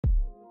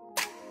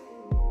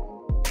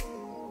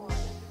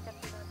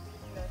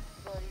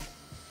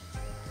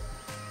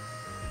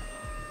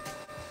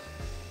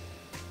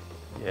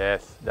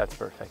Yes, that's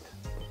perfect.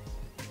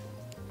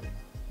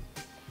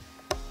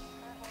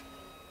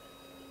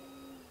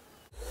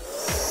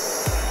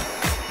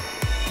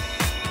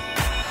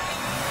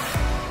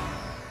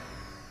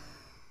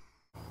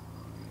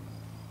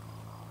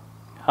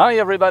 Hi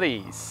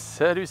everybody!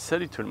 Salut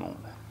tout le monde!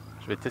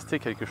 Je vais tester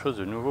quelque chose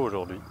de nouveau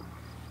aujourd'hui.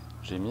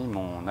 J'ai mis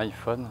mon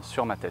iPhone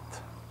sur ma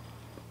tête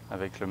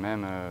avec le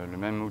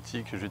même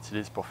outil que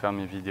j'utilise pour faire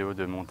mes vidéos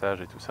de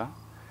montage et tout ça.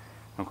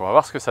 Donc on va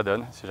voir ce que ça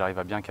donne, si j'arrive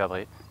à bien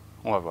cadrer.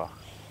 On va voir.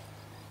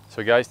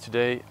 So guys,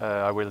 today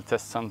I will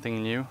test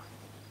something new.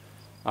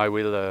 I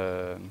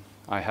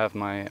have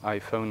my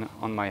iPhone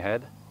on my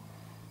head,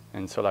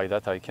 and so like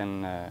that I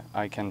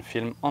can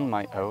film on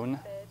my own.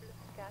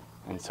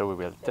 And so we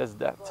will test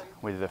that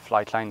with the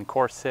Flightline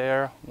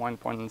Corsair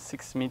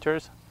 1.6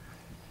 meters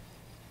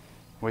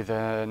with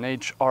an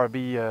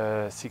HRB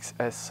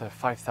 6S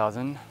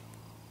 5000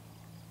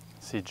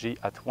 CG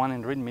at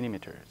 100 mm.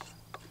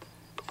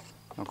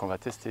 Donc on va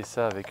tester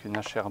ça avec une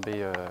HRB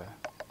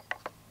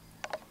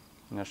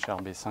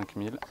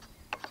 5000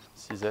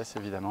 6S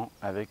évidemment,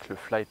 avec le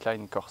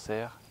Flightline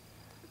Corsair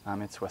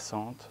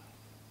 1m60.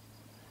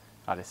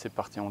 Allez, c'est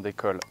parti, on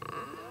décolle.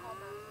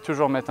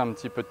 Toujours mettre un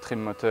petit peu de trim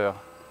moteur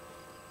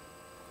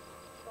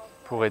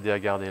pour aider à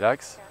garder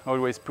l'axe.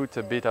 Always put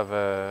a bit of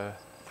a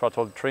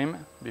throttle trim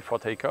before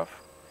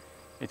takeoff.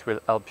 It will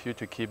help you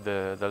to keep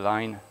the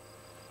line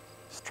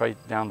straight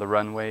down the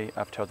runway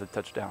after the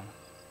touchdown.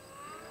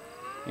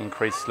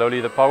 Increase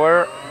slowly the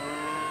power.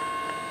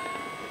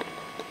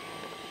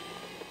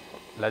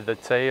 Let the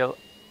tail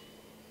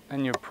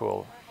and you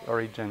pull,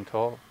 very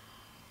gentle.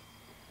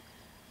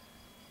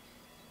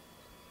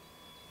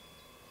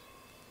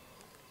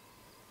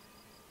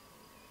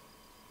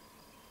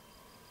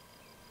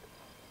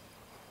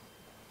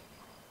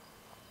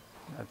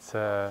 That's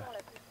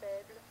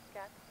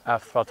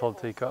half throttle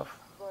takeoff.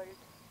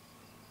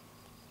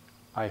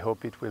 I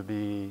hope it will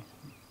be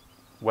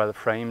well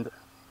framed.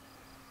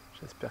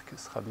 J'espère que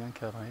ce sera bien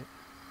cadré.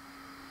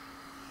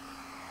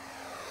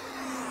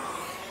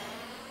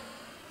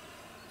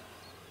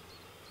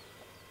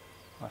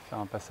 On va faire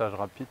un passage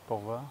rapide pour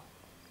voir.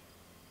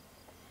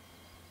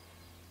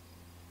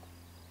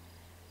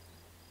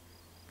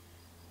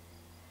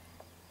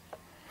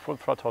 Full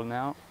throttle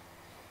now.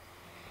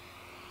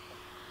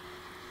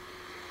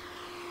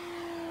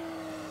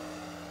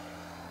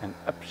 And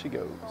up she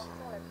goes.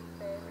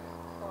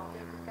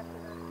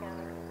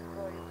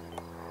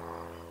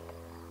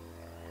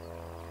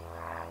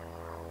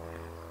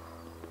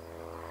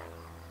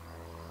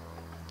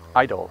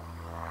 Iddle,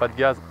 pas de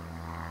gaz.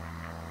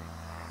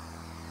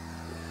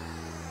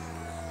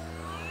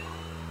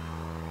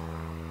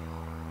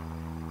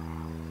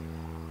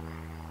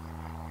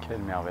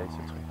 Quelle merveille ce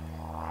truc.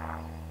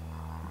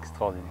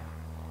 Extraordinaire.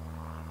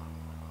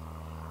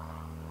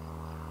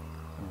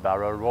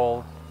 Barrel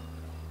roll.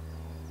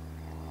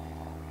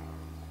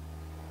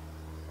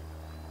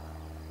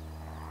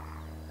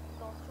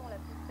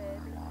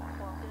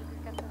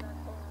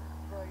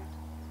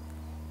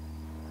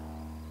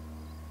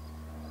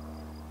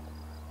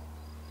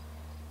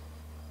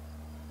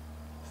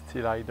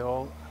 Still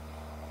idle.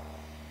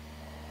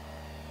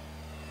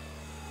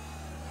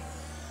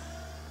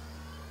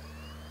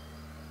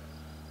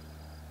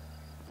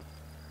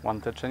 One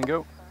touch and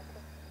go.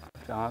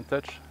 Faire un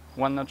touch,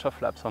 one notch of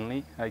flaps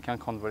only, avec un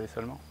cran de volée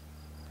seulement.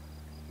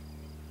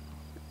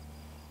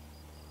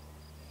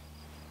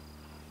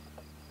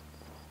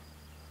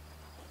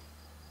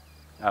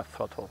 Half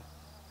throttle.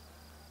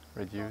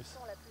 Reduce.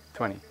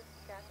 20.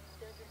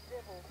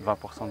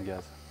 20% de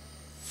gaz.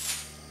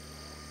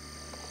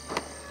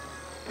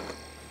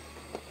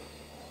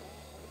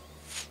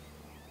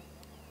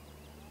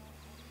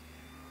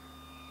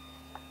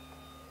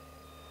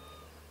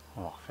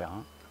 On va en refaire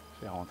un,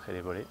 je vais rentrer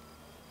les volets.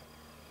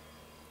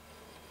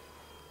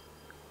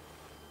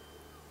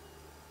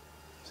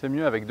 C'est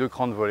mieux avec deux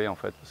crans de volée en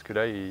fait, parce que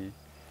là,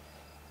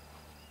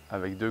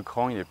 avec deux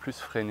crans, il est plus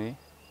freiné.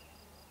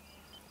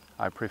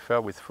 I prefer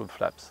with full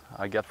flaps.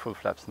 I got full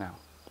flaps now.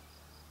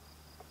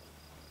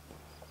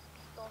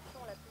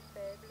 Tension la plus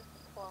faible,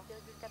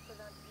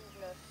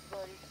 3,99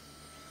 volts.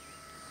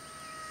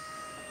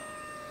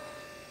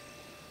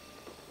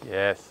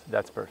 Yes,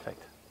 that's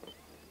perfect.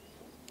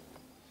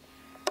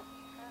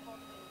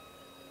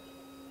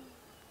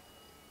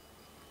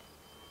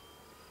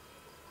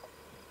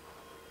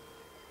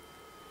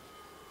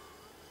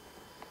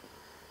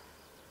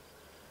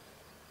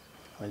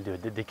 We'll do a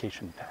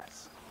dedication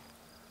pass.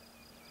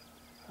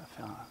 On va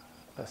faire un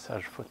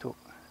passage photo,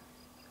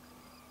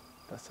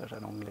 passage à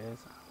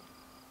l'anglaise.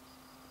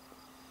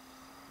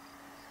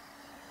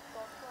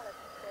 Tension la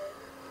plus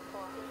faible,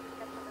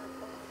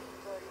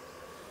 3,91 volts.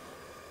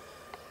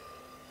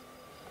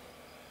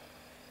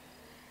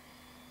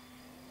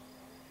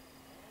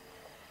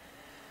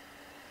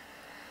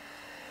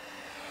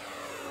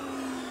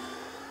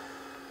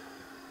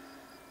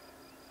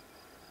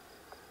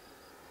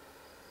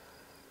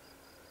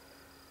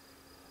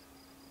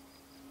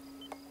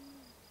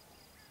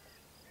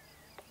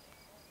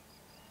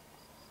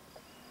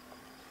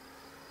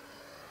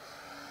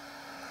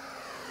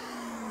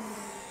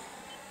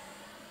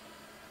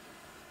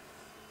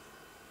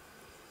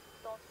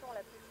 Tension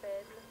la plus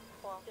faible,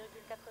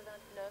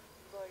 3,99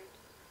 volts.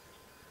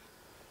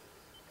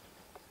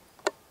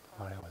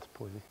 Allez, on va se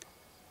poser.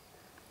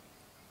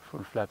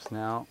 Full flaps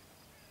now.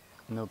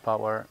 No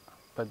power.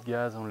 Pas de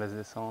gaz, on laisse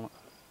descendre.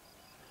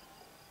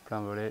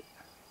 Plein volet.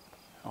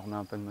 On remet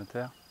un peu de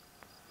moteur.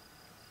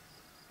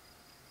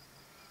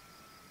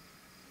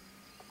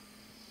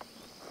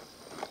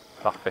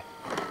 Parfait.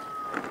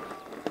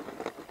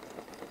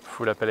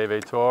 Full up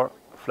elevator,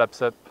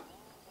 flaps up.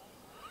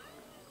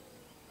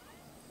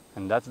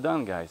 And that's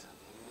done, guys.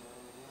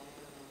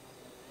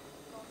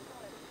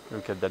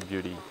 Look at that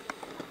beauty.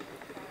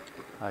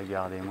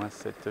 Regardez-moi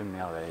cette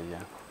merveille.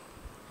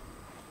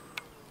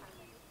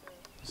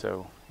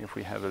 So, if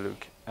we have a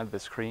look at the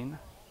screen,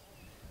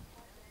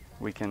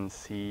 we can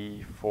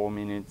see 4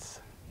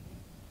 minutes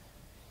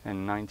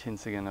and 19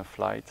 seconds of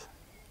flight,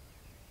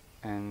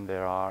 and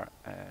there are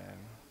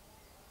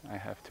I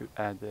have to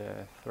add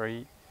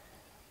 3,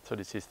 so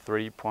this is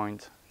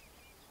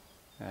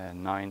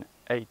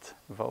 3.98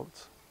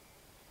 volts,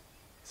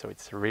 so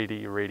it's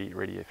really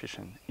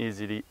efficient,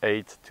 easily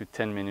 8 to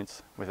 10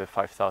 minutes with a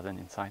 5000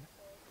 inside.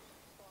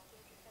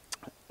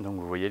 Donc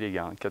vous voyez les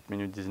gars, 4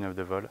 minutes 19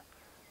 de vol,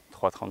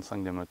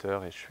 3,35 de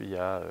moteur, et je suis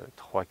à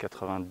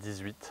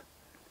 3,98,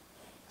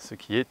 ce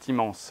qui est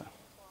immense.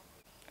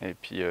 Et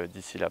puis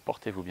d'ici là,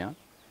 portez-vous bien.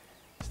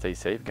 Stay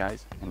safe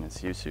guys, and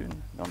see you soon.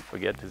 Don't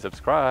forget to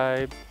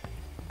subscribe.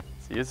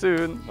 See you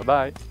soon. Bye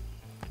bye.